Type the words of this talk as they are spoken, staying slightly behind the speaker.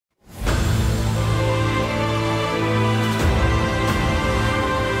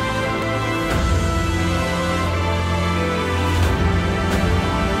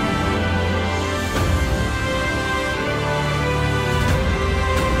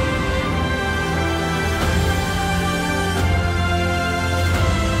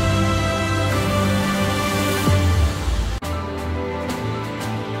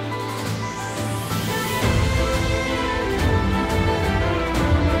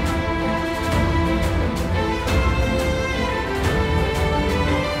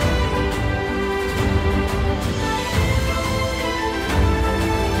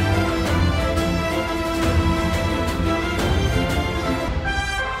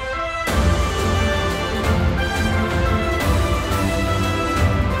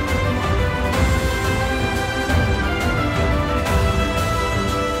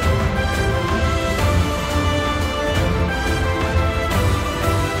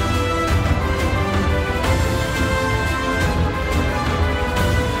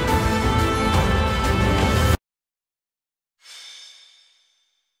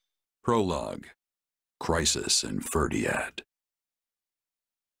Prologue. Crisis in Fhirdiad.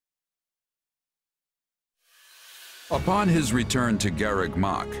 Upon his return to Garreg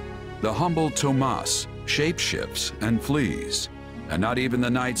Mach, the humble Tomas shapeshifts and flees, and not even the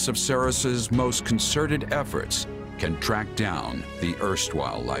Knights of Ceres's most concerted efforts can track down the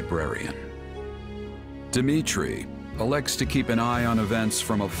erstwhile librarian. Dimitri elects to keep an eye on events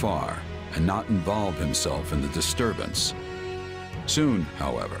from afar and not involve himself in the disturbance. Soon,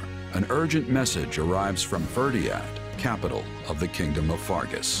 however, an urgent message arrives from Fhirdiad, capital of the Kingdom of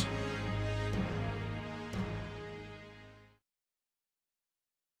Fargus.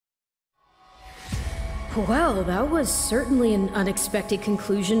 Well, that was certainly an unexpected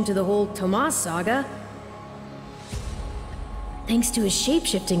conclusion to the whole Tomas saga. Thanks to his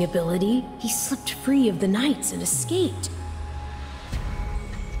shapeshifting ability, he slipped free of the Knights and escaped.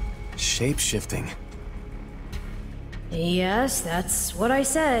 Shapeshifting? Yes, that's what I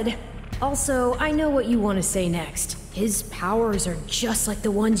said. Also, I know what you want to say next. His powers are just like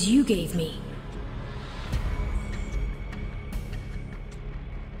the ones you gave me.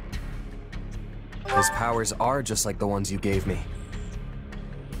 His powers are just like the ones you gave me.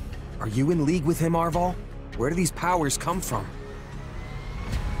 Are you in league with him, Arval? Where do these powers come from?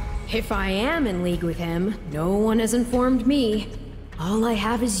 If I am in league with him, no one has informed me. All I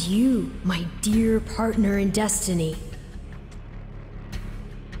have is you, my dear partner in destiny.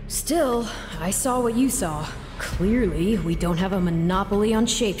 Still, I saw what you saw. Clearly, we don't have a monopoly on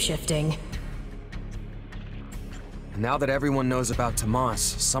shapeshifting. Now that everyone knows about Tomas,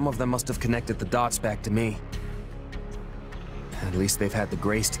 some of them must have connected the dots back to me. At least they've had the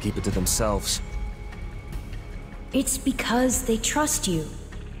grace to keep it to themselves. It's because they trust you.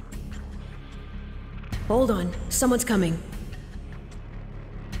 Hold on, someone's coming.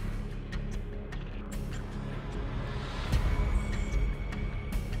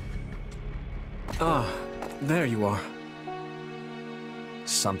 Ah, there you are.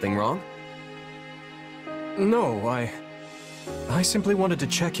 Something wrong? No, I simply wanted to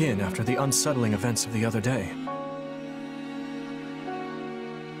check in after the unsettling events of the other day.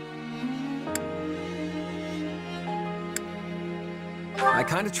 I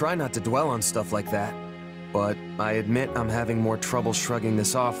kinda try not to dwell on stuff like that, but I admit I'm having more trouble shrugging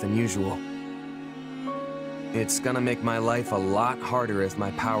this off than usual. It's gonna make my life a lot harder if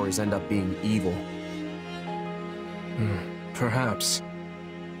my powers end up being evil. Perhaps.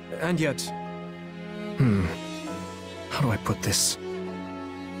 And yet... How do I put this?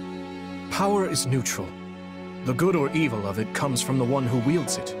 Power is neutral. The good or evil of it comes from the one who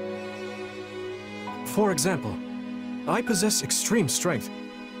wields it. For example, I possess extreme strength,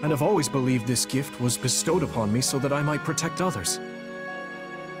 and have always believed this gift was bestowed upon me so that I might protect others.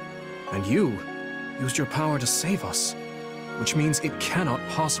 And you used your power to save us, which means it cannot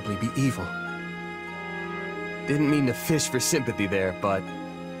possibly be evil. Didn't mean to fish for sympathy there, but...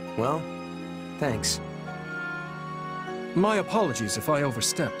 well, thanks. My apologies if I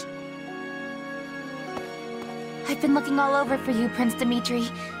overstepped. I've been looking all over for you, Prince Dimitri.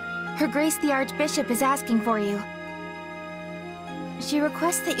 Her Grace the Archbishop is asking for you. She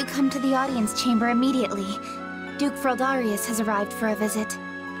requests that you come to the audience chamber immediately. Duke Fhirdiad has arrived for a visit.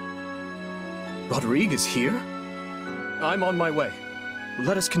 Rodrigue is here? I'm on my way.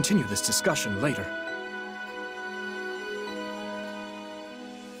 Let us continue this discussion later.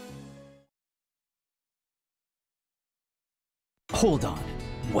 Hold on.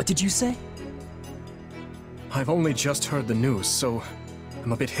 What did you say? I've only just heard the news, so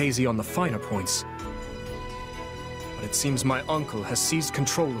I'm a bit hazy on the finer points. But it seems my uncle has seized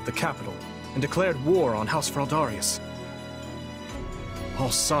control of the capital and declared war on House Fhirdiad. All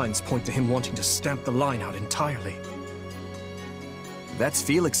signs point to him wanting to stamp the line out entirely. That's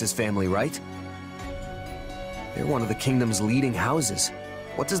Felix's family, right? They're one of the kingdom's leading houses.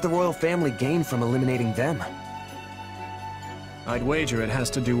 What does the royal family gain from eliminating them? I'd wager it has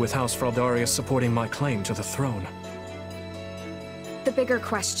to do with House Fhirdiad supporting my claim to the throne. The bigger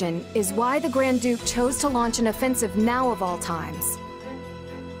question is why the Grand Duke chose to launch an offensive now of all times.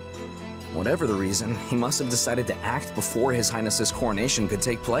 Whatever the reason, he must have decided to act before His Highness's coronation could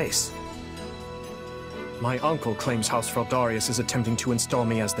take place. My uncle claims House Fhirdiad is attempting to install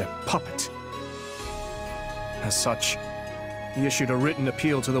me as their puppet. As such, he issued a written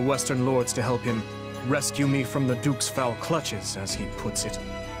appeal to the Western Lords to help him rescue me from the Duke's foul clutches, as he puts it.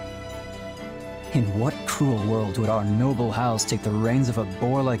 In what cruel world would our noble house take the reins of a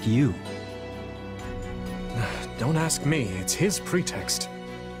boor like you? Don't ask me, it's his pretext.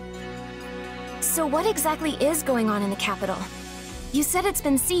 So what exactly is going on in the capital? You said it's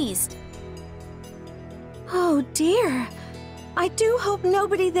been seized. Oh dear. I do hope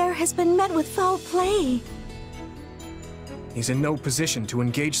nobody there has been met with foul play. He's in no position to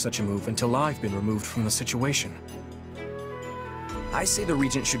engage such a move until I've been removed from the situation. I say the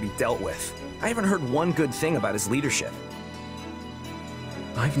Regent should be dealt with. I haven't heard one good thing about his leadership.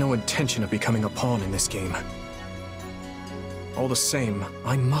 I've no intention of becoming a pawn in this game. All the same,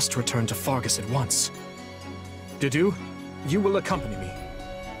 I must return to Faerghus at once. Dedue, you will accompany me.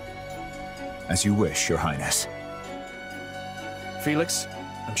 As you wish, Your Highness. Felix,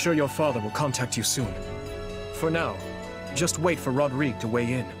 I'm sure your father will contact you soon. For now, just wait for Rodrigue to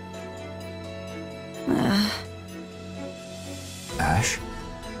weigh in. Ash?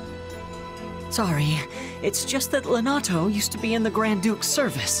 Sorry, it's just that Lenato used to be in the Grand Duke's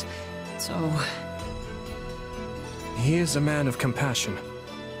service, so... He is a man of compassion.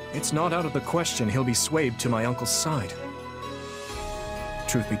 It's not out of the question he'll be swayed to my uncle's side.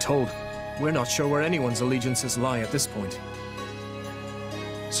 Truth be told, we're not sure where anyone's allegiances lie at this point.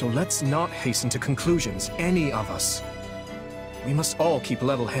 So let's not hasten to conclusions, any of us. We must all keep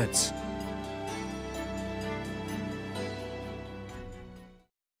level heads.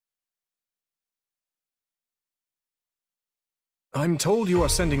 I'm told you are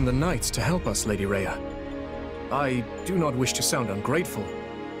sending the knights to help us, Lady Rhea. I do not wish to sound ungrateful,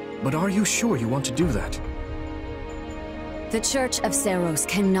 but are you sure you want to do that? The Church of Seiros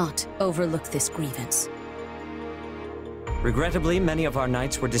cannot overlook this grievance. Regrettably, many of our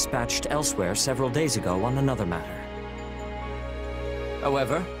knights were dispatched elsewhere several days ago on another matter.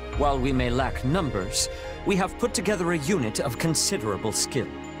 However, while we may lack numbers, we have put together a unit of considerable skill.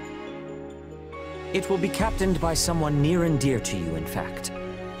 It will be captained by someone near and dear to you, in fact.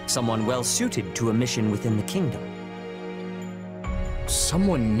 Someone well-suited to a mission within the kingdom.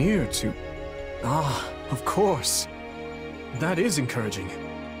 Someone near to... Ah, of course. That is encouraging.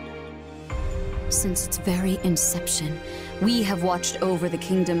 Since its very inception, we have watched over the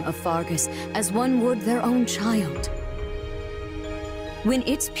kingdom of Faerghus as one would their own child. When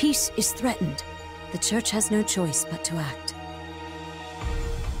its peace is threatened, the Church has no choice but to act.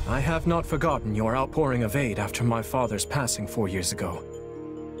 I have not forgotten your outpouring of aid after my father's passing 4 years ago.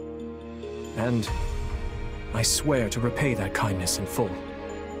 And I swear to repay that kindness in full.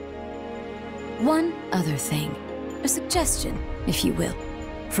 One other thing. A suggestion, if you will,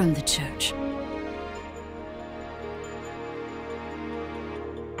 from the Church.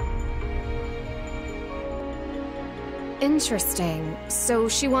 Interesting. So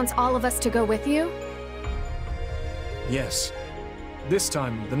she wants all of us to go with you? Yes. This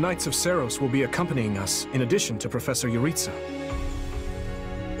time, the Knights of Seiros will be accompanying us, in addition to Professor Yuritsa.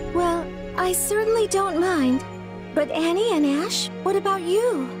 Well, I certainly don't mind. But Annie and Ash, what about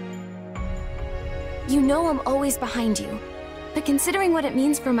you? You know I'm always behind you. But considering what it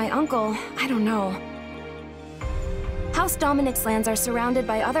means for my uncle, I don't know. House Dominic's lands are surrounded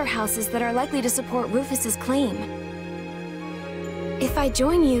by other houses that are likely to support Rufus's claim. If I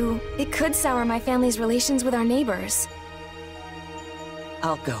join you, it could sour my family's relations with our neighbors.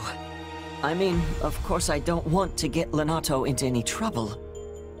 I'll go. I mean, of course I don't want to get Lenato into any trouble.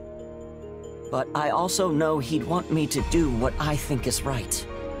 But I also know he'd want me to do what I think is right.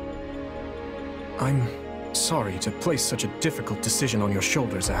 I'm sorry to place such a difficult decision on your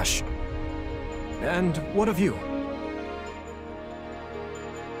shoulders, Ash. And what of you?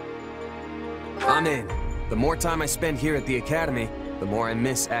 I'm in. The more time I spend here at the Academy, the more I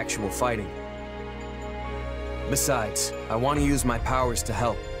miss actual fighting. Besides, I want to use my powers to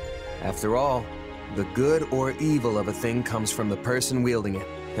help. After all, the good or evil of a thing comes from the person wielding it.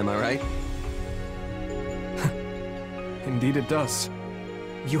 Am I right? Indeed it does.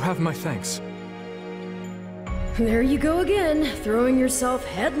 You have my thanks. There you go again, throwing yourself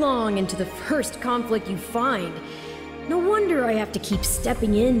headlong into the first conflict you find. No wonder I have to keep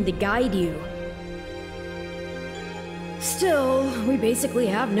stepping in to guide you. Still, we basically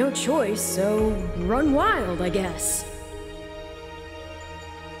have no choice, so run wild, I guess.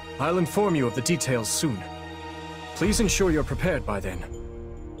 I'll inform you of the details soon. Please ensure you're prepared by then.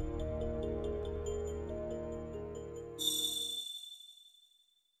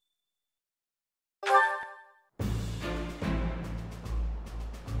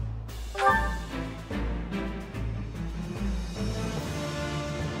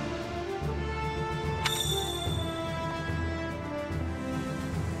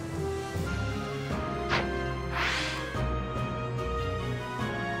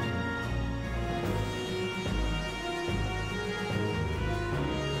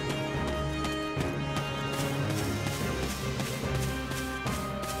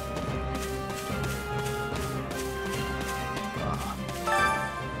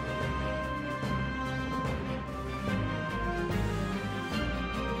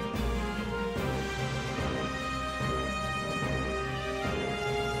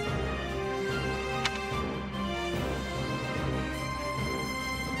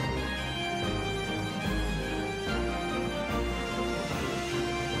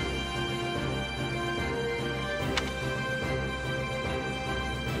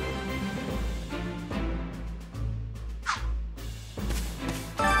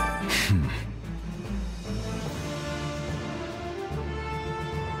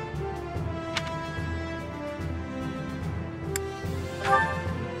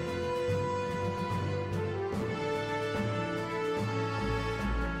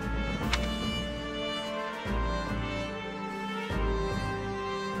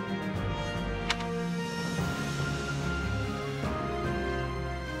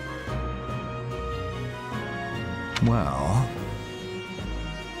 Well...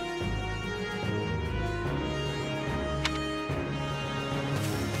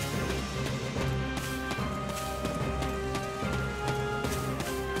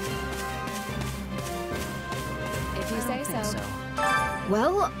 If you say so.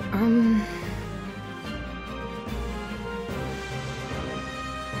 Well,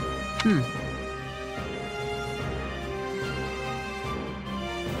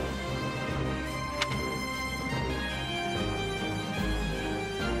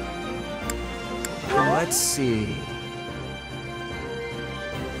 Let's see.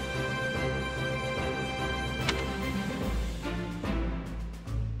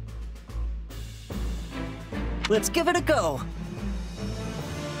 Let's give it a go.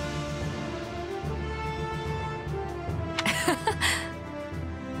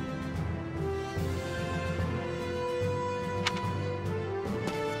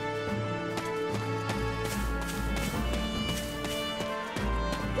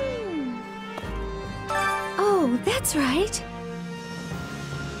 Oh, that's right.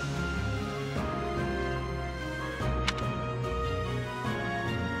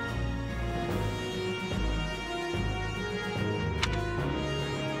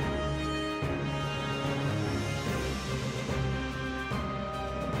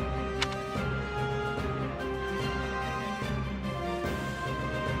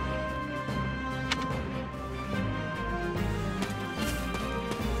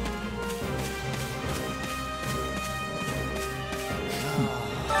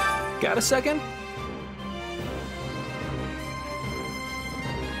 Got a second?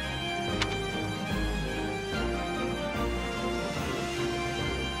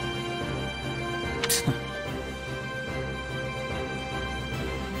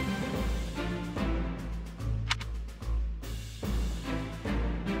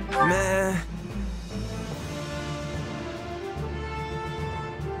 Meh.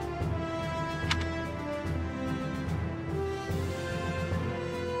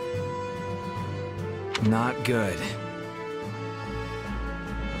 Not good.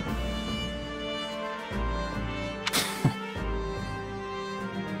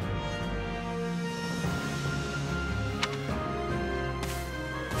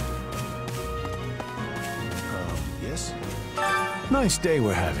 Yes? Nice day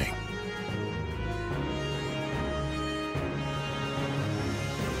we're having.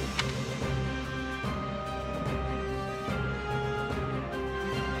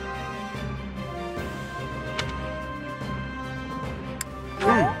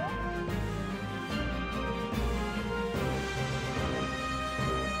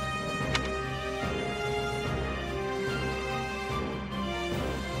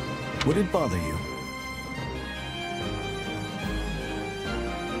 Would it bother you?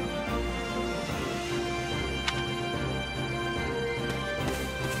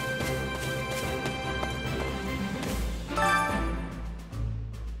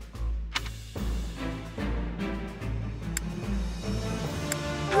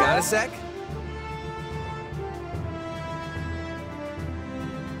 Got a sec?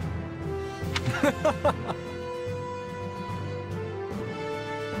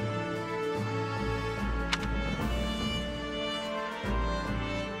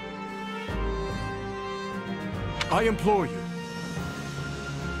 I implore you.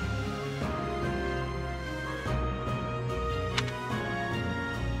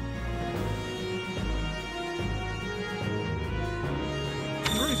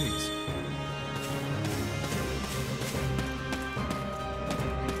 Greetings.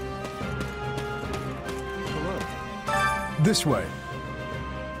 Hello. This way.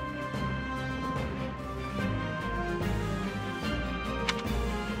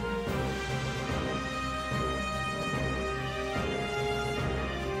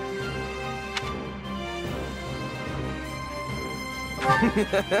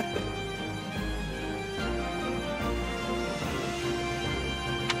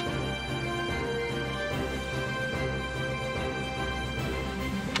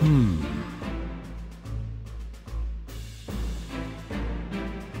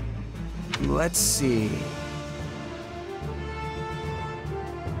 Let's see.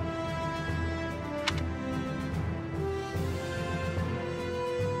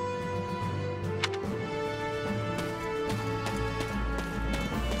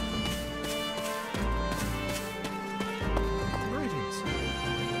 Greetings.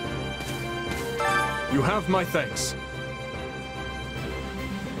 You have my thanks.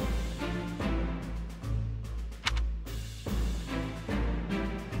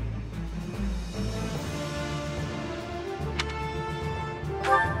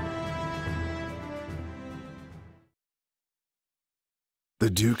 The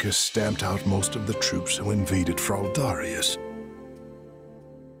Duke has stamped out most of the troops who invaded Fhirdiad.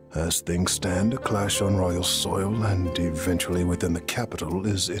 As things stand, a clash on royal soil and eventually within the capital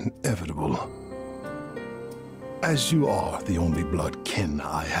is inevitable. As you are the only blood kin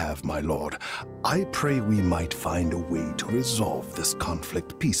I have, my lord, I pray we might find a way to resolve this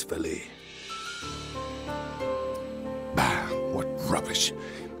conflict peacefully. Bah, what rubbish.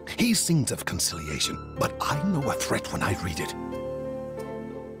 He sings of conciliation, but I know a threat when I read it.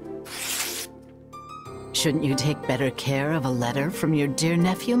 Shouldn't you take better care of a letter from your dear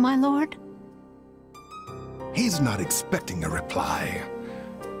nephew, my lord? He's not expecting a reply.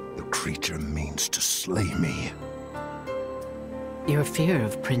 The creature means to slay me. Your fear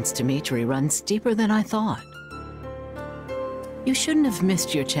of Prince Dimitri runs deeper than I thought. You shouldn't have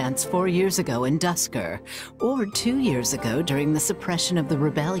missed your chance 4 years ago in Dusker, or 2 years ago during the suppression of the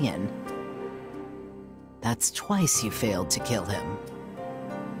rebellion. That's twice you failed to kill him.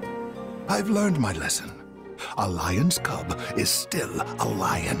 I've learned my lesson. A lion's cub is still a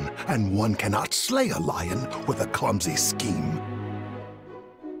lion, and one cannot slay a lion with a clumsy scheme.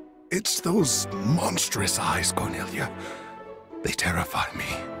 It's those monstrous eyes, Cornelia. They terrify me.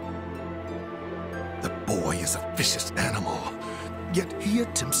 The boy is a vicious animal, yet he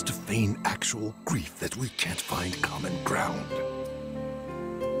attempts to feign actual grief that we can't find common ground.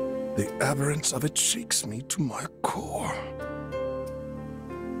 The aberrance of it shakes me to my core.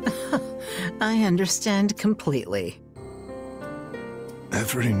 I understand completely.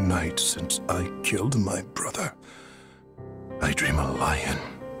 Every night since I killed my brother, I dream a lion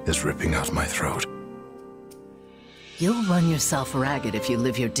is ripping out my throat. You'll run yourself ragged if you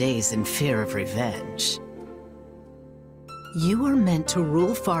live your days in fear of revenge. You were meant to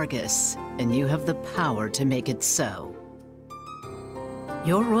rule Faerghus, and you have the power to make it so.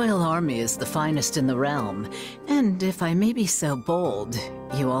 Your royal army is the finest in the realm, and if I may be so bold,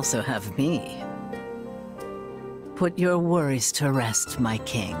 you also have me. Put your worries to rest, my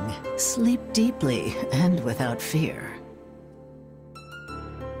king. Sleep deeply and without fear.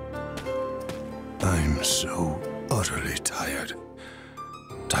 I'm so utterly tired.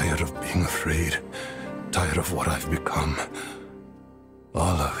 Tired of being afraid. Tired of what I've become.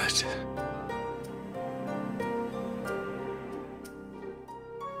 All of it.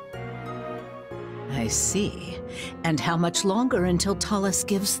 I see. And how much longer until Tullus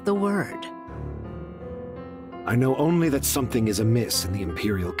gives the word? I know only that something is amiss in the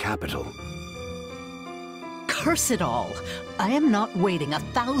Imperial capital. Curse it all! I am not waiting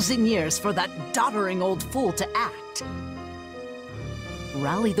 1,000 years for that doddering old fool to act.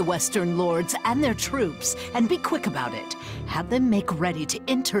 Rally the Western lords and their troops, and be quick about it. Have them make ready to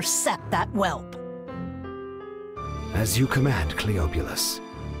intercept that whelp. As you command, Cleobulus.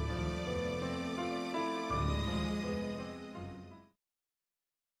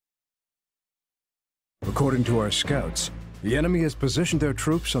 According to our scouts, the enemy has positioned their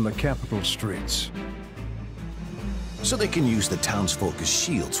troops on the capital streets. So they can use the townsfolk as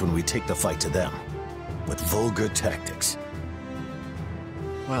shields when we take the fight to them. With vulgar tactics.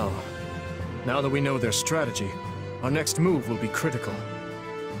 Well, now that we know their strategy, our next move will be critical.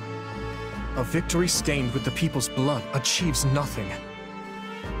 A victory stained with the people's blood achieves nothing.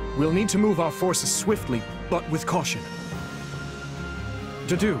 We'll need to move our forces swiftly, but with caution.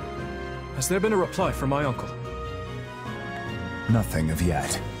 Dedu, has there been a reply from my uncle? Nothing of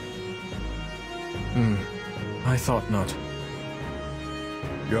yet. I thought not.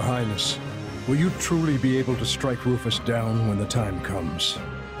 Your Highness, will you truly be able to strike Rufus down when the time comes?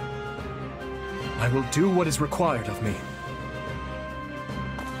 I will do what is required of me.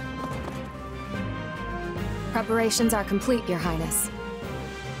 Preparations are complete, Your Highness.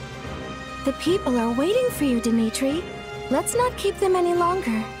 The people are waiting for you, Dimitri. Let's not keep them any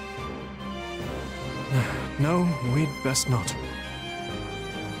longer. No, we'd best not.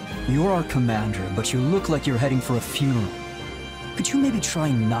 You're our commander, but you look like you're heading for a funeral. Could you maybe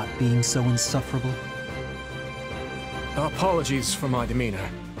try not being so insufferable? Apologies for my demeanor.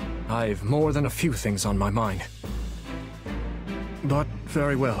 I've more than a few things on my mind. But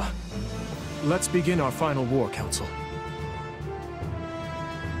very well. Let's begin our final war council.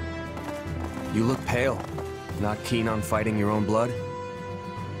 You look pale. Not keen on fighting your own blood?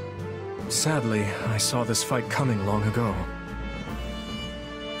 Sadly, I saw this fight coming long ago.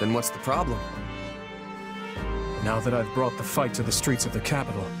 Then what's the problem? Now that I've brought the fight to the streets of the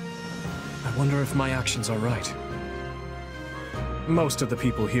capital, I wonder if my actions are right. Most of the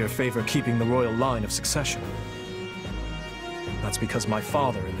people here favor keeping the royal line of succession. That's because my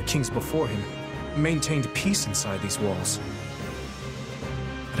father and the kings before him maintained peace inside these walls.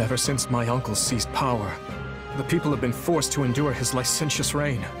 But ever since my uncle seized power, The people have been forced to endure his licentious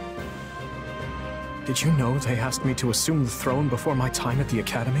reign. Did you know they asked me to assume the throne before my time at the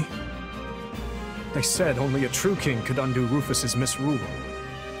Academy? They said only a true king could undo Rufus's misrule.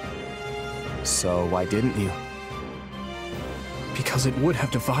 So why didn't you? Because it would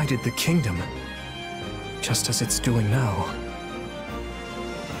have divided the kingdom, just as it's doing now.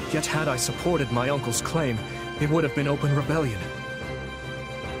 Yet had I supported my uncle's claim, it would have been open rebellion.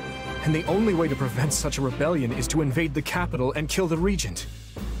 And the only way to prevent such a rebellion is to invade the capital and kill the regent.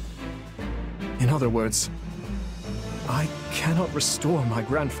 In other words, I cannot restore my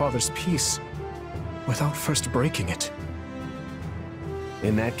grandfather's peace without first breaking it.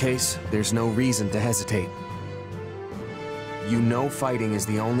 In that case, there's no reason to hesitate. You know fighting is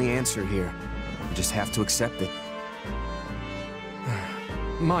the only answer here. You just have to accept it.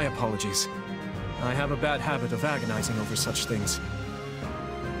 My apologies. I have a bad habit of agonizing over such things.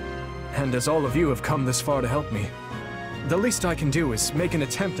 And as all of you have come this far to help me, the least I can do is make an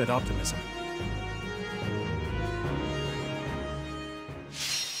attempt at optimism.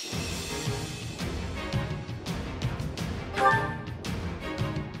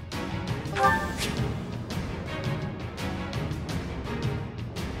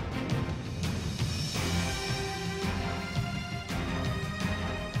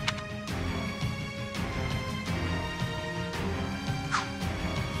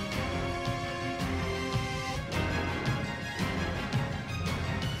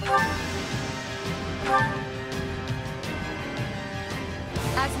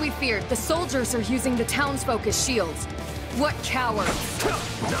 As we feared, the soldiers are using the townsfolk as shields. What cowards!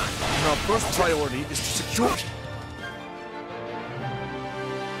 Our first priority is to secure...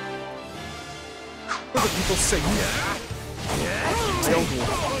 What do people say? Don't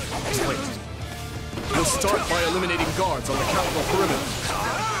worry. Wait. We'll start by eliminating guards on the capital perimeter.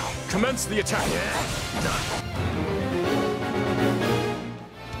 Commence the attack.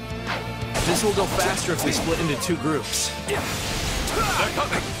 This will go faster if we split into two groups. They're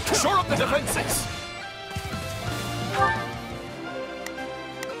coming! Shore up the defenses!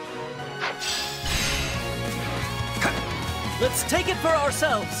 Let's take it for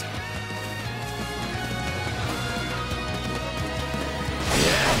ourselves!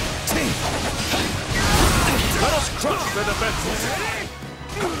 Let us crush the defenses!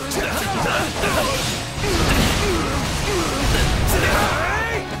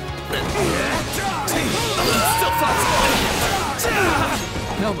 Still fights!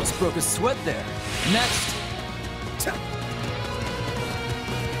 I almost broke a sweat there. Next!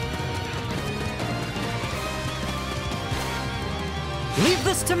 Leave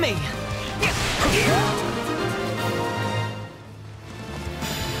this to me!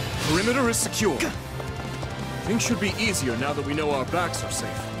 Perimeter is secure. Things should be easier now that we know our backs are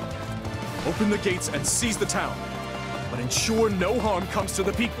safe. Open the gates and seize the town, but ensure no harm comes to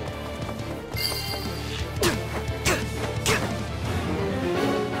the people.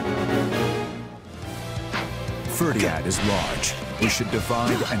 Fhirdiad is large. We should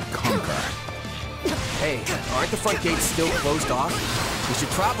divide and conquer. Hey, aren't the front gates still closed off? We should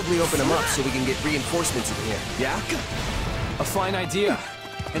probably open them up so we can get reinforcements in here, yeah? A fine idea.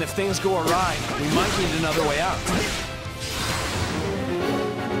 And if things go awry, we might need another way out.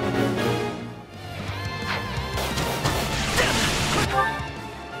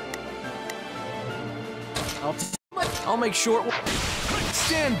 I'll make sure it...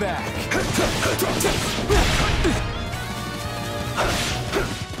 Stand back!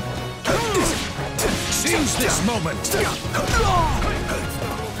 Seize this moment!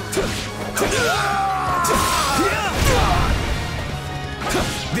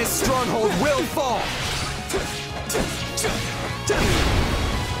 This stronghold will fall!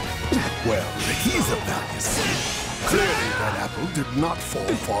 Well, he's a badass. Clearly, that apple did not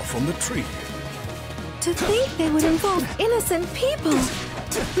fall far from the tree. To think they would involve innocent people!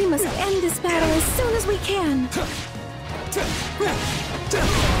 We must end this battle as soon as we can!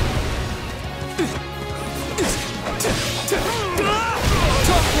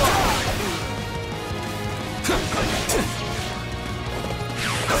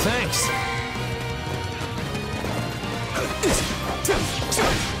 Thanks.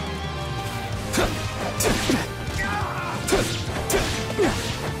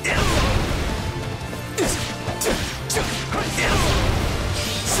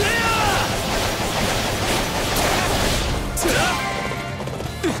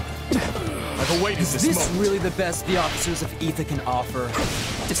 I've awaited this moment. Is this really the best the officers of Aether can offer?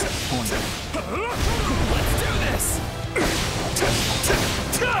 Disappointing. Let's do this!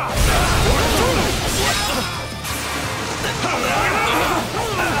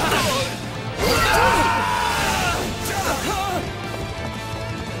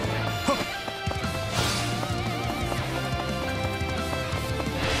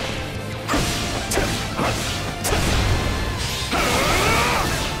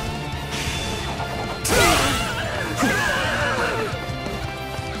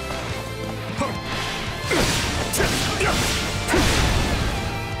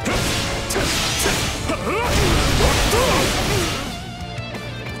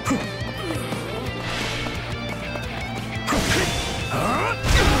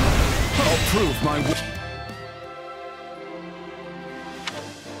 prove my worth.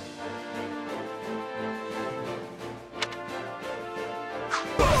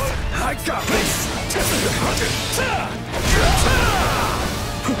 I got this!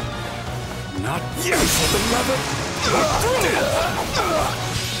 Not you, beloved!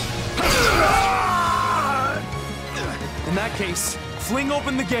 In that case, fling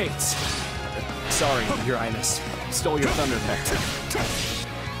open the gates! Sorry, Your Highness. Stole your thunder there.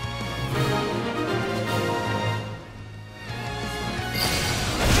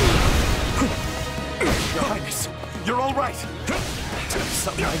 Your Highness, you're all right!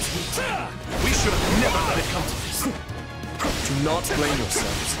 Sometimes we should have never let it come to this. Do not blame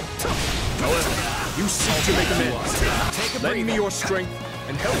yourselves. However, you seek to make amends. Lend me your strength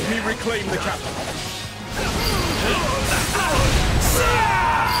and help me reclaim the capital.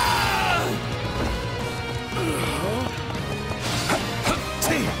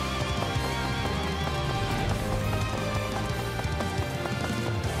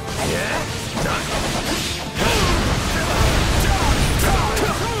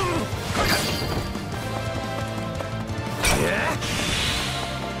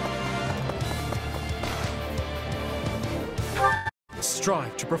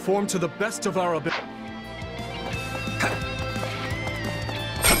 Strive to perform to the best of our ability.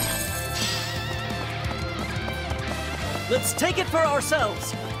 Let's take it for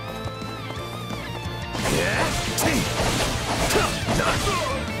ourselves!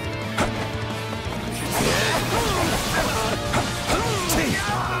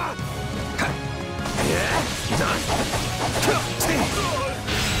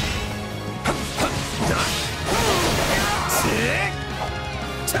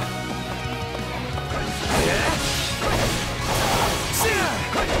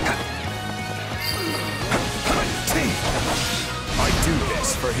 I do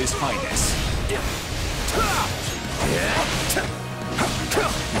this for His Highness.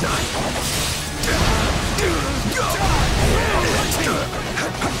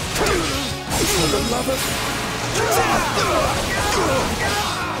 For the love of...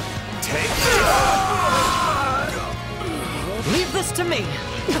 Take... Leave this to me!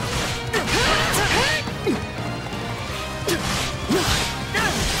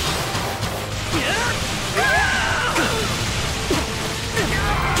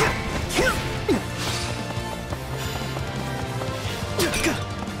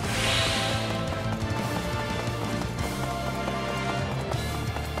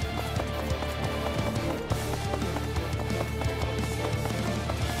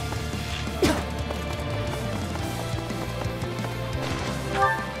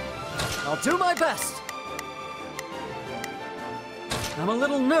 I'll do my best. I'm a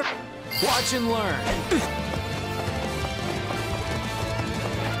little nervous. Watch and learn.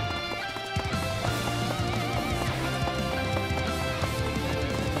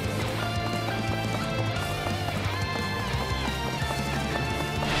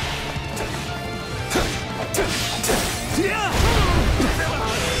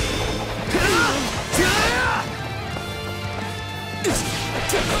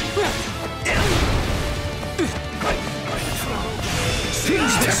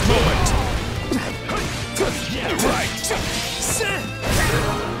 Seize this moment! Right!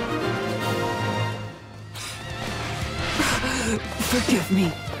 Forgive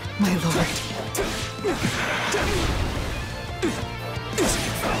me, my lord.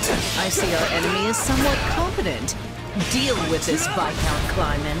 I see our enemy is somewhat confident. Deal with this, Viscount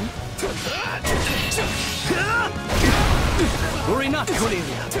Kleiman. Worry not,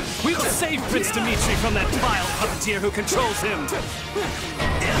 Cornelia. We will save Prince Dimitri from that vile puppeteer who controls him.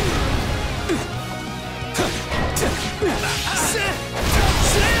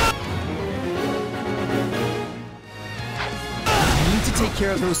 We need to take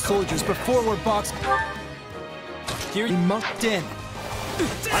care of those soldiers before we're boxed. Here you mucked in.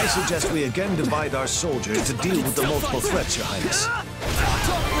 I suggest we again divide our soldiers to deal with the multiple threats, Your Highness.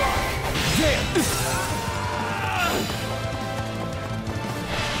 There!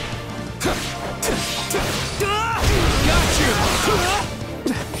 Got you!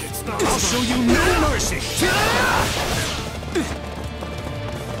 I'll show you no mercy!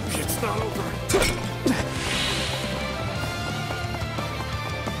 It's not over.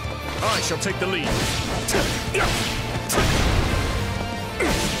 I shall take the lead.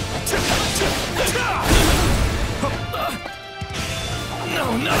 No,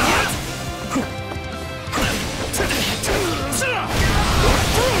 not yet!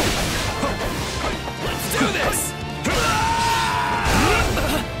 Let's do this!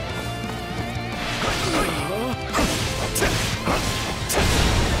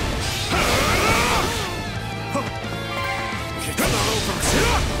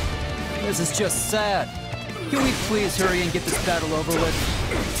 is just sad. Can we please hurry and get this battle over with?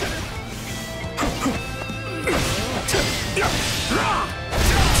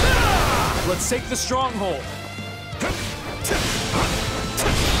 Let's take the stronghold.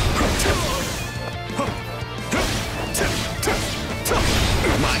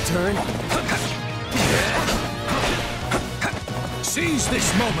 My turn. Seize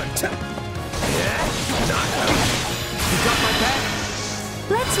this moment. You got my back?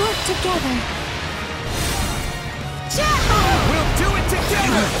 Let's work together. We'll do it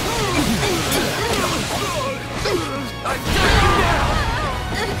together! I'm dying now!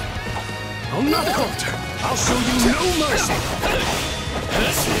 I'll not falter. I'll show you no mercy.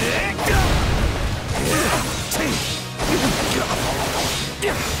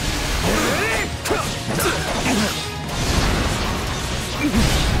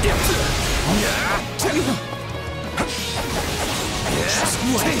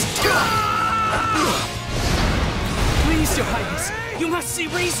 Please, Your Highness, you must see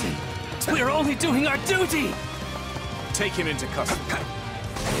reason. We are only doing our duty. Take him into custody. I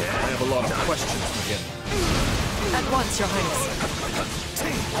have a lot of questions for him. At once, Your Highness.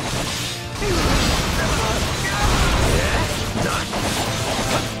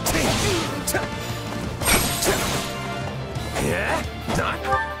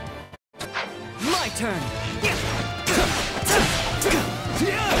 My turn!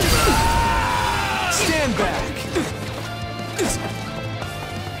 Stand back!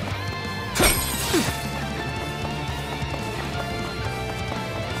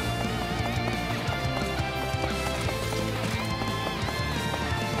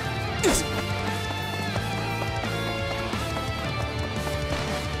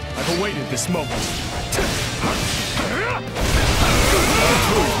 I've awaited this moment. I'll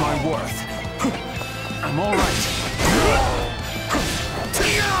prove my worth. I'm all right.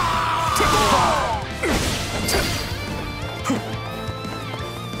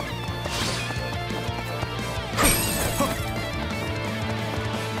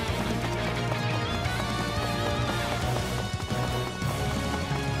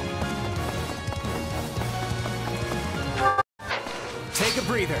 Take a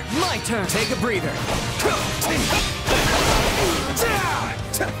breather. My turn! Take a breather.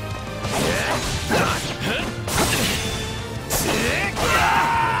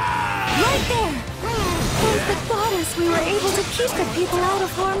 Right there! Thank the goddess we were able to keep the people out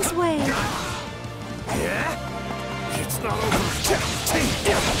of harm's way. It's not over.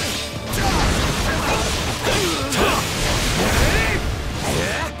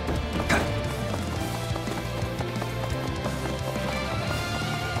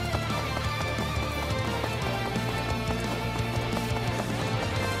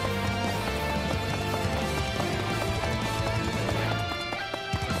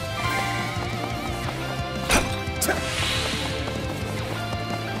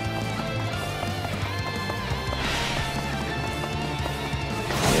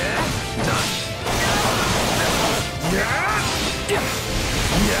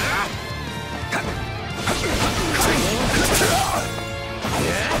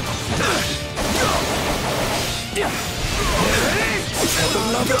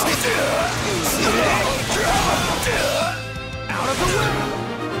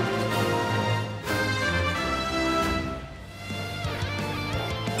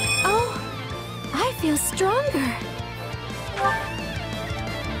 Oh, I feel stronger.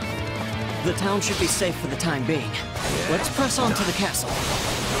 The town should be safe for the time being. Let's press on to the castle.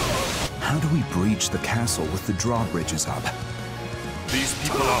 How do we breach the castle with the drawbridges up? These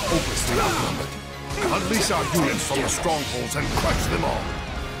people are hopelessly outnumbered. Unleash our units from the strongholds and crush them all.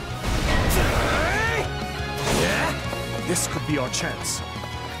 This could be our chance.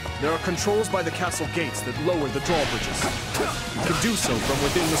 There are controls by the castle gates that lower the drawbridges. We can do so from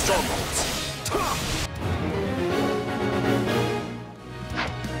within the strongholds.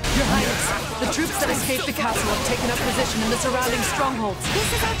 Your Highness, the troops that escaped the castle have taken up position in the surrounding strongholds.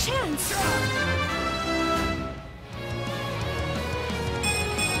 This is our chance.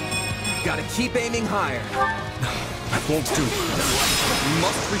 Gotta keep aiming higher. That won't do. We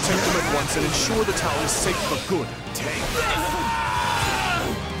must retake them at once and ensure the town is safe for good. Take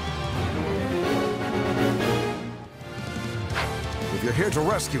If you're here to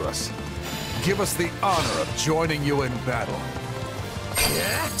rescue us, give us the honor of joining you in battle.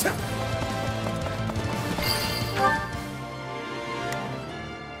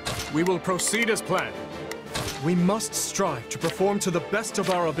 We will proceed as planned. We must strive to perform to the best of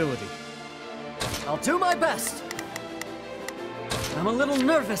our ability. I'll do my best. I'm a little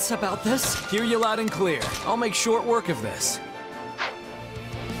nervous about this. Hear you loud and clear. I'll make short work of this.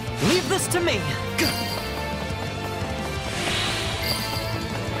 Leave this to me!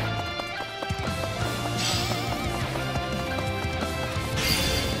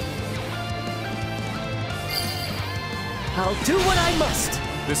 I'll do what I must!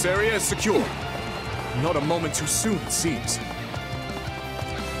 This area is secure. Not a moment too soon, it seems.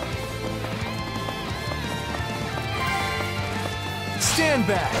 Stand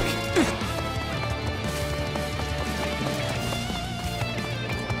back!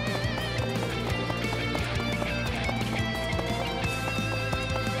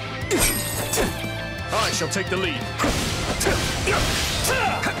 I shall take the lead.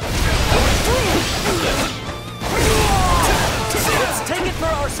 Let's take it for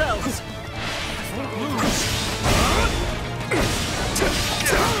ourselves!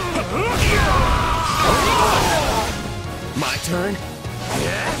 My turn?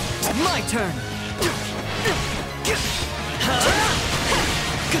 My turn!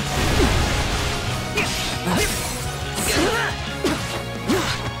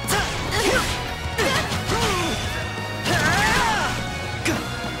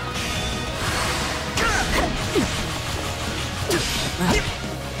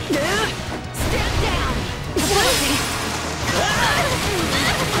 Stand down!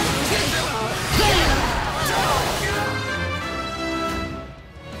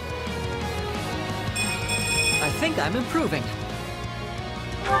 I think I'm improving.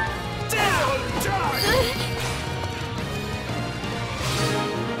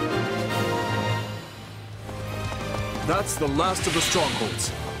 That's the last of the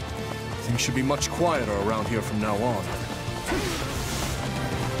strongholds. Things should be much quieter around here from now on.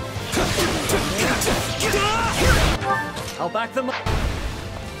 I'll back them up.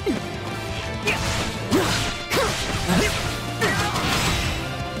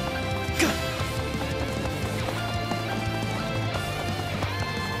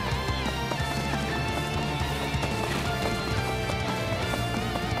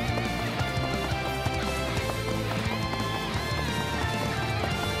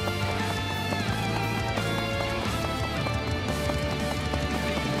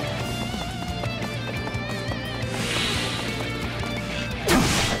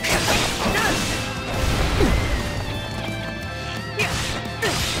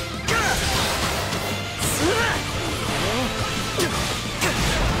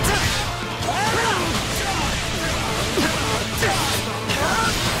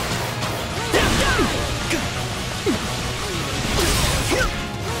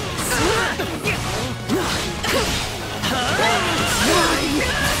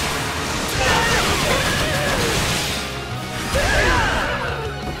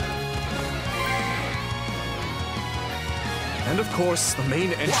 And of course, the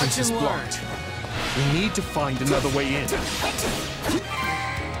main entrance is blocked. We need to find another way in.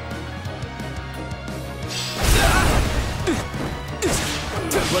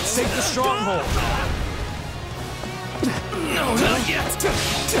 Let's take the stronghold. No, not yet.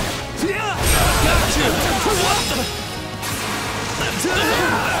 Got you.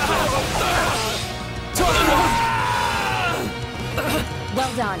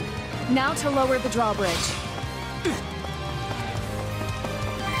 Well done. Now to lower the drawbridge.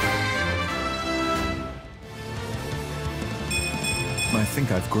 I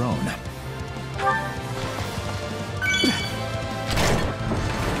think I've grown.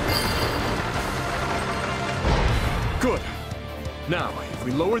 Good. Now, if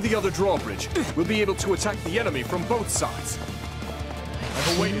we lower the other drawbridge, we'll be able to attack the enemy from both sides.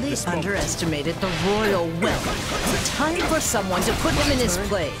 I've awaited this moment. Underestimated the royal wealth. Time for someone to put him in his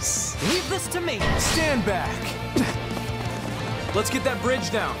place. Leave this to me. Stand back. Let's get that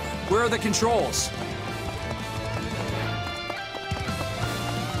bridge down. Where are the controls?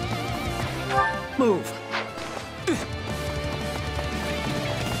 Move.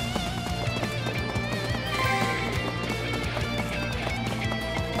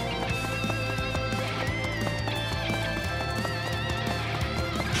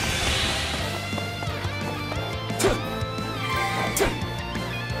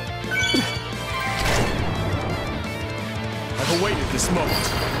 I've awaited this moment.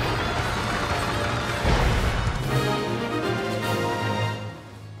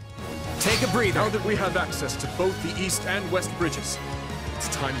 Take a breather. Now that we have access to both the east and west bridges, it's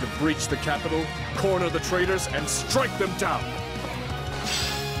time to breach the capital, corner the traitors, and strike them down.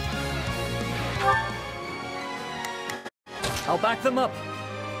 I'll back them up.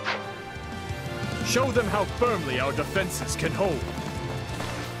 Show them how firmly our defenses can hold.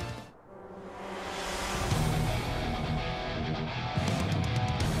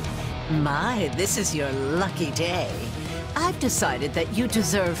 My, this is your lucky day. I've decided that you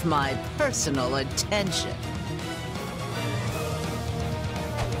deserve my personal attention.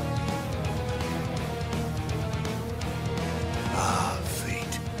 Ah,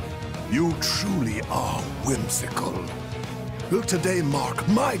 fate. You truly are whimsical. Will today mark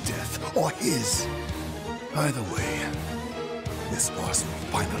my death or his? Either way, this farce will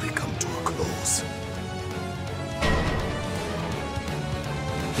finally come to a close.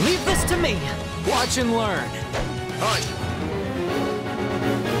 Leave this to me! Watch and learn. Aye.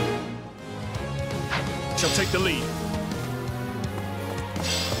 Shall take the lead.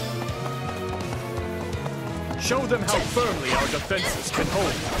 Show them how firmly our defenses can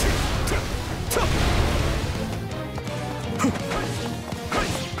hold.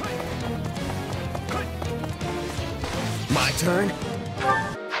 My turn?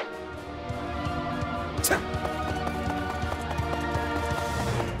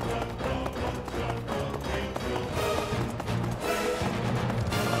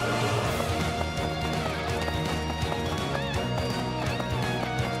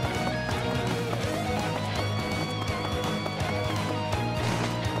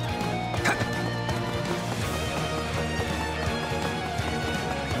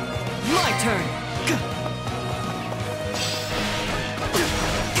 My turn!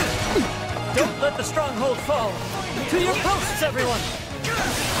 Don't let the stronghold fall! To your posts, everyone!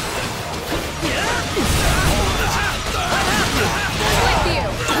 With you!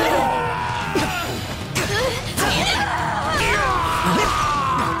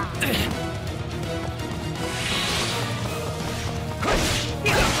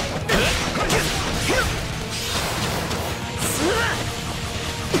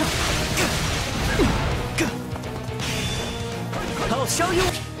 I'll show you!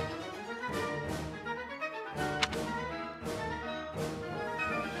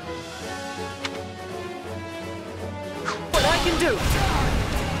 What I can do!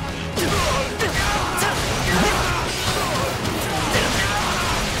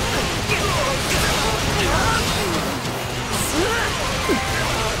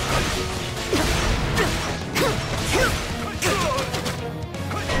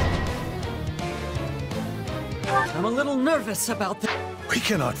 I'm a little nervous about this. We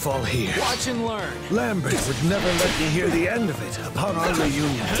cannot fall here. Watch and learn. Lambert would never let me hear the end of it upon our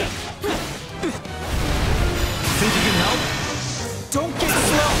reunion. Think you can help? Don't get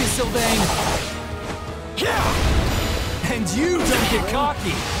sloppy, Sylvain! And you don't get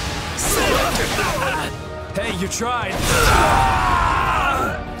cocky! Hey, you tried!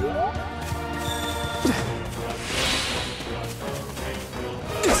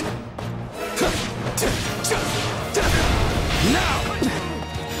 Now!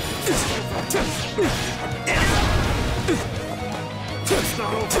 It's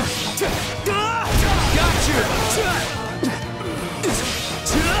not over. Got you!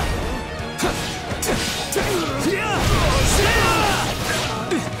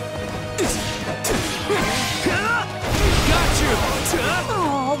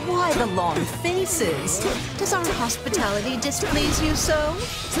 Oh, why the long faces? Does our hospitality displease you so?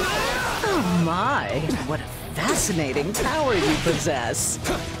 Oh my, what a fascinating power you possess.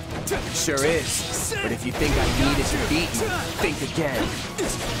 Sure is. But if you think I needed to beat you, think again.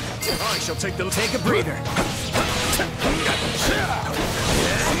 I shall take the... Take a breather.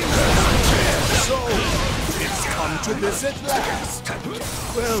 So, it's come to this at last.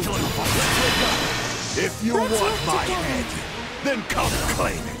 Well, if you want my head, then come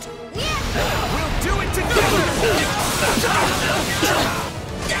claim it. We'll do it together!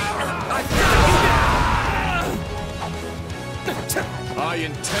 I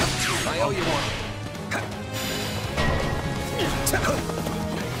intend to. I owe you one.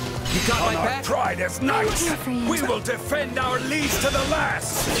 You got my On our back? pride as knights, we will defend our liege to the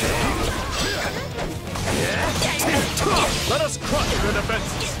last! Let us crush your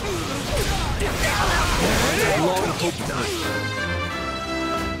defenses! Long hope not.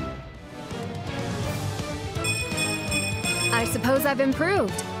 I suppose I've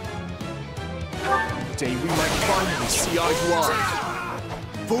improved. Day we might finally see eye to eye.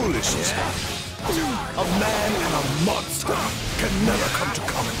 Foolishness. A man and a monster can never come to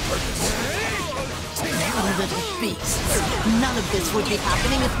common purpose. You little beasts. None of this would be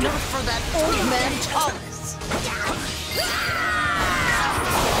happening if not for that old man Thomas.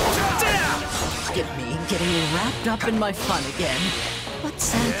 Get me getting wrapped up in my fun again. But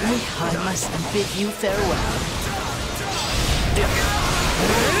sadly, I must bid you farewell.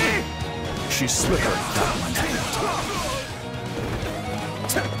 She's slippery.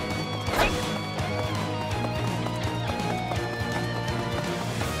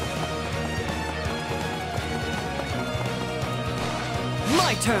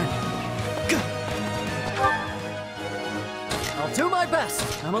 turn. I'll do my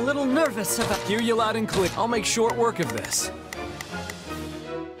best. I'm a little nervous about... Hear you loud and clear. I'll make short work of this.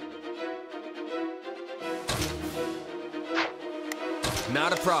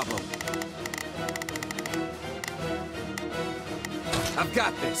 Not a problem. I've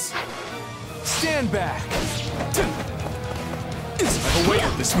got this. Stand back. I've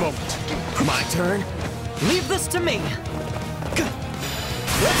awaited this moment. My turn? Leave this to me.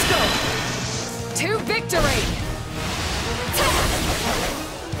 Let's go. To victory!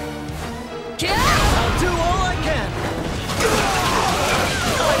 I'll do all I can.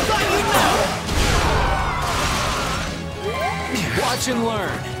 I thought you'd know. Watch and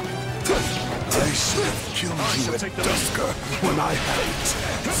learn. I should have killed you at Dusker when I had a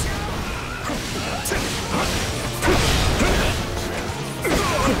chance.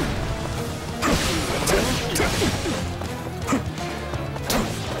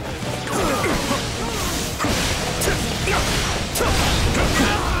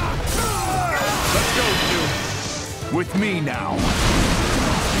 Let's go, Duke. With me now.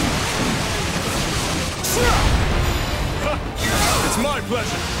 It's my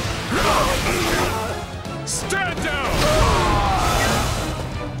pleasure. Stand down!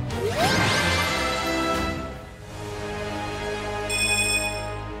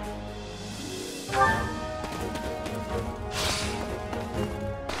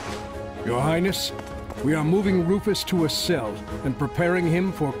 Your Highness, we are moving Rufus to a cell and preparing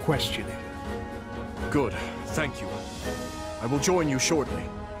him for questioning. Good, thank you. I will join you shortly.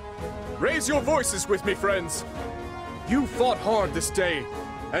 Raise your voices with me, friends! You fought hard this day,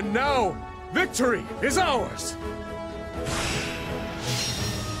 and now, victory is ours!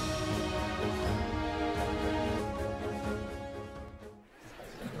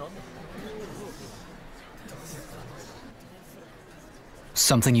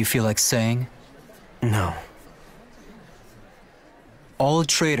 Something you feel like saying? No. All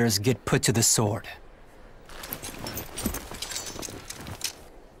traitors get put to the sword.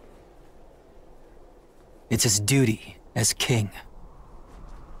 It's his duty as king.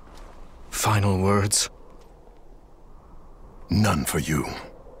 Final words? None for you.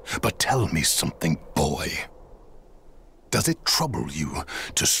 But tell me something, boy. Does it trouble you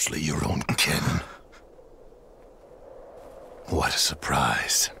to slay your own kin? What a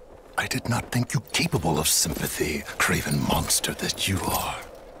surprise. I did not think you capable of sympathy, craven monster that you are.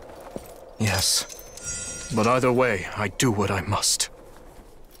 Yes. But either way, I do what I must.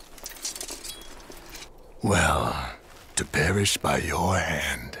 Well, to perish by your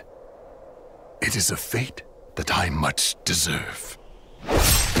hand, it is a fate that I much deserve.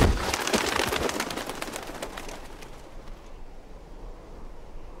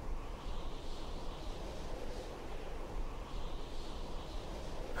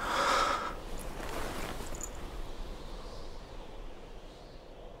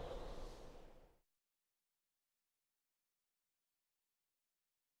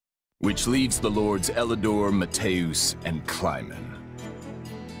 Which leads the Lords Elidor, Mateus, and Kleiman.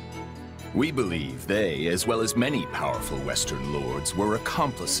 We believe they, as well as many powerful Western lords, were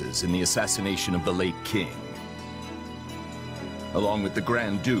accomplices in the assassination of the late king. Along with the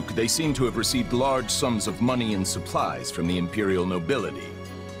Grand Duke, they seem to have received large sums of money and supplies from the imperial nobility.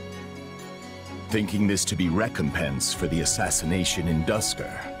 Thinking this to be recompense for the assassination in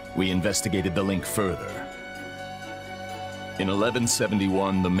Dusker, we investigated the link further. In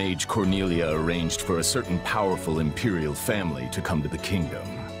 1171, the mage Cornelia arranged for a certain powerful imperial family to come to the kingdom.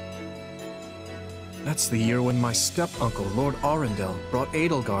 That's the year when my step-uncle, Lord Arundel, brought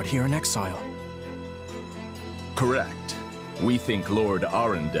Edelgard here in exile. Correct. We think Lord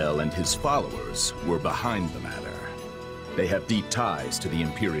Arundel and his followers were behind the matter. They have deep ties to the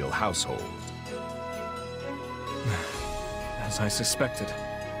imperial household. As I suspected.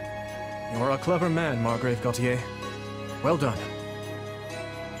 You're a clever man, Margrave Gautier. Well done.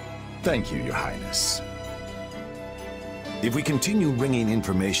 Thank you, Your Highness. If we continue wringing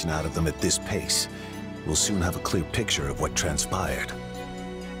information out of them at this pace, we'll soon have a clear picture of what transpired.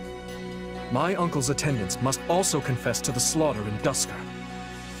 My uncle's attendants must also confess to the slaughter in Dusker.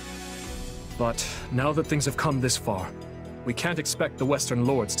 But now that things have come this far, we can't expect the Western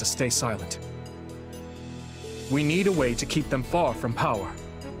Lords to stay silent. We need a way to keep them far from power.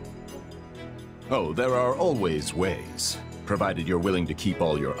 Oh, there are always ways, provided you're willing to keep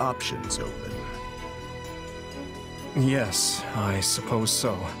all your options open. Yes, I suppose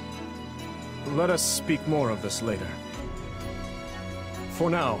so. Let us speak more of this later. For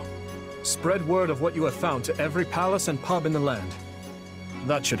now, spread word of what you have found to every palace and pub in the land.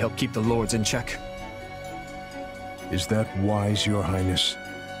 That should help keep the lords in check. Is that wise, Your Highness?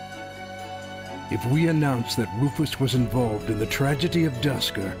 If we announce that Rufus was involved in the tragedy of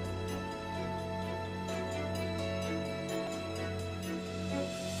Duscur,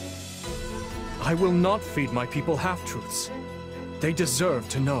 I will not feed my people half-truths. They deserve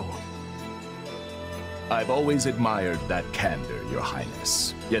to know. I've always admired that candor, Your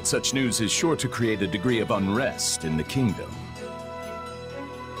Highness. Yet such news is sure to create a degree of unrest in the kingdom.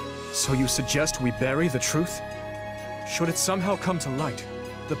 So you suggest we bury the truth? Should it somehow come to light,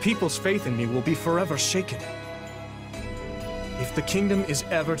 the people's faith in me will be forever shaken. If the kingdom is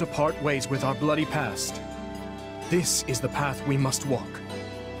ever to part ways with our bloody past, this is the path we must walk.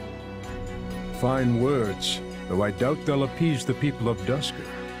 fine words, though I doubt they'll appease the people of Duscur.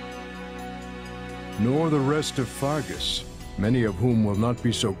 Nor the rest of Fargus, many of whom will not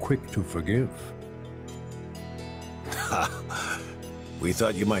be so quick to forgive. We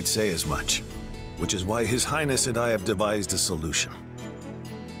thought you might say as much, which is why His Highness and I have devised a solution.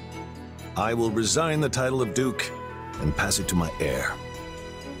 I will resign the title of Duke and pass it to my heir.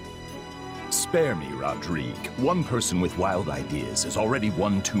 Spare me, Rodrigue. One person with wild ideas is already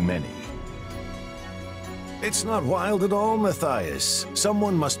one too many. It's not wild at all, Matthias.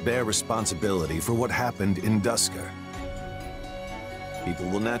 Someone must bear responsibility for what happened in Duscur. People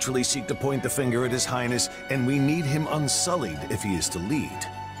will naturally seek to point the finger at His Highness, and we need him unsullied if he is to lead.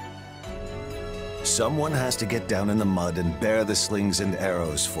 Someone has to get down in the mud and bear the slings and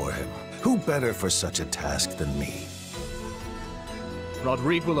arrows for him. Who better for such a task than me?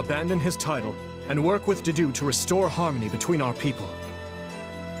 Rodrigue will abandon his title and work with Dedue to restore harmony between our people.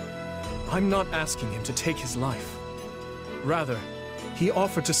 I'm not asking him to take his life. Rather, he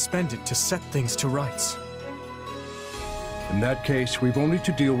offered to spend it to set things to rights. In that case, we've only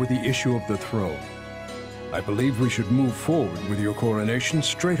to deal with the issue of the throne. I believe we should move forward with your coronation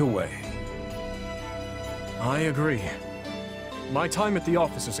straight away. I agree. My time at the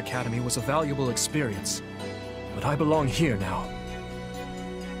Officers' Academy was a valuable experience, but I belong here now.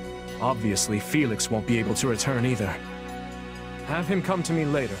 Obviously, Felix won't be able to return either. Have him come to me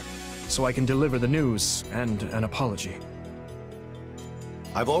later, so I can deliver the news and an apology.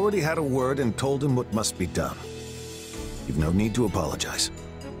 I've already had a word and told him what must be done. You've no need to apologize.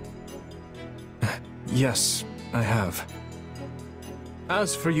 Yes, I have.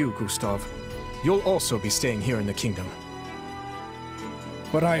 As for you, Gustav, you'll also be staying here in the kingdom.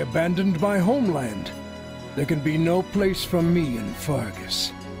 But I abandoned my homeland. There can be no place for me in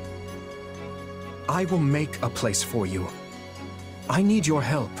Fargus. I will make a place for you. I need your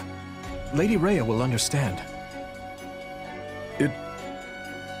help. Lady Rhea will understand.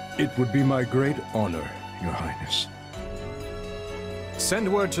 It would be my great honor, Your Highness.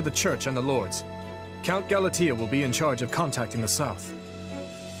 Send word to the Church and the Lords. Count Galatea will be in charge of contacting the South.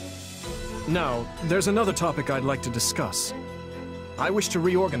 Now, there's another topic I'd like to discuss. I wish to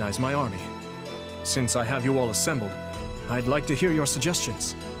reorganize my army. Since I have you all assembled, I'd like to hear your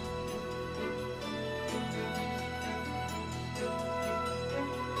suggestions.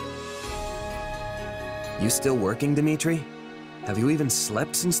 You still working, Dimitri? Have you even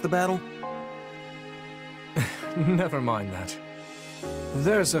slept since the battle? Never mind that.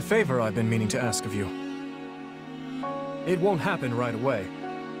 There's a favor I've been meaning to ask of you. It won't happen right away,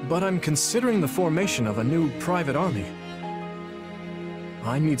 but I'm considering the formation of a new private army.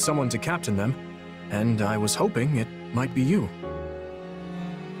 I need someone to captain them, and I was hoping it might be you.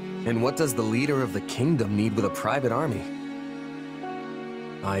 And what does the leader of the kingdom need with a private army?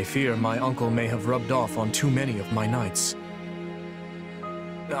 I fear my uncle may have rubbed off on too many of my knights.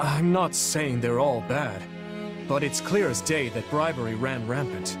 I'm not saying they're all bad, but it's clear as day that bribery ran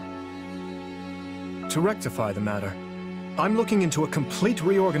rampant. To rectify the matter, I'm looking into a complete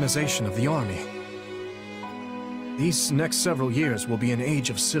reorganization of the army. These next several years will be an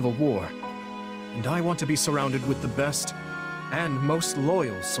age of civil war, and I want to be surrounded with the best and most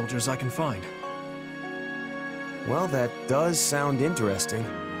loyal soldiers I can find. Well, that does sound interesting.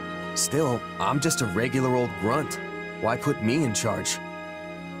 Still, I'm just a regular old grunt. Why put me in charge?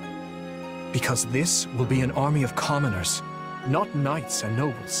 Because this will be an army of commoners, not knights and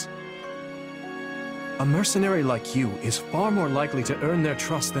nobles. A mercenary like you is far more likely to earn their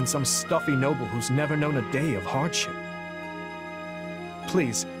trust than some stuffy noble who's never known a day of hardship.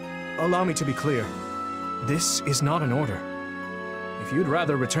 Please, allow me to be clear. This is not an order. If you'd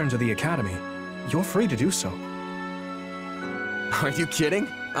rather return to the academy, you're free to do so. Are you kidding?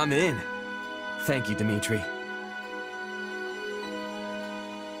 I'm in. Thank you, Dimitri.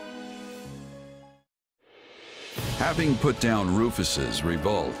 Having put down Rufus's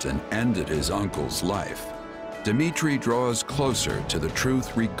revolt and ended his uncle's life, Dimitri draws closer to the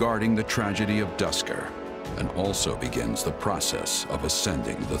truth regarding the tragedy of Duscur, and also begins the process of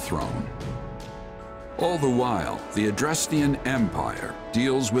ascending the throne. All the while, the Adrestian Empire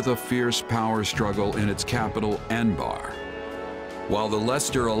deals with a fierce power struggle in its capital, Enbar, while the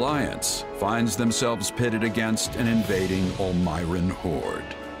Leicester Alliance finds themselves pitted against an invading Olmyran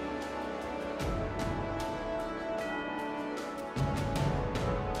horde.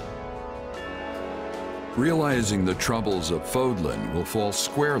 Realizing the troubles of Fodlan will fall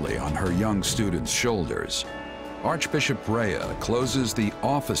squarely on her young students' shoulders, Archbishop Rhea closes the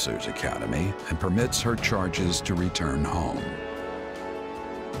Officers' Academy and permits her charges to return home.